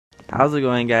How's it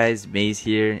going, guys? Maze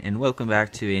here, and welcome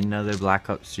back to another Black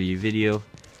Ops 3 video.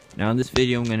 Now in this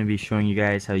video I'm going to be showing you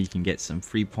guys how you can get some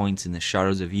free points in the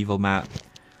Shadows of Evil map.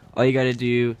 All you gotta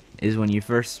do is when you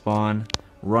first spawn,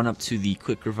 run up to the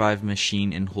quick revive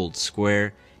machine and hold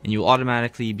square, and you'll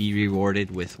automatically be rewarded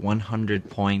with 100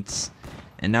 points.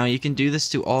 And now you can do this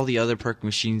to all the other perk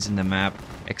machines in the map,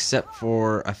 except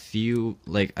for a few.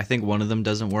 Like, I think one of them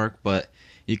doesn't work, but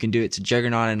you can do it to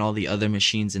Juggernaut and all the other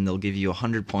machines, and they'll give you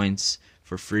 100 points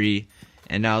for free.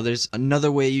 And now there's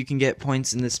another way you can get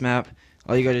points in this map.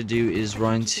 All you gotta do is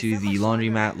run to the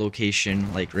laundromat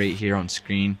location, like right here on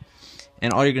screen.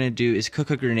 And all you're gonna do is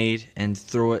cook a grenade and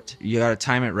throw it. You gotta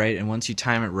time it right, and once you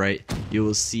time it right, you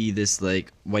will see this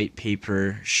like white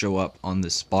paper show up on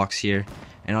this box here.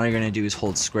 And all you're gonna do is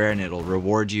hold square, and it'll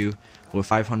reward you with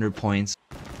 500 points.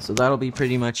 So that'll be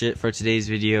pretty much it for today's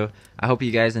video. I hope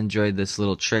you guys enjoyed this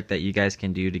little trick that you guys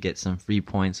can do to get some free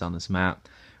points on this map.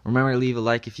 Remember to leave a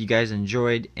like if you guys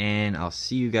enjoyed, and I'll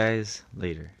see you guys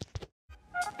later.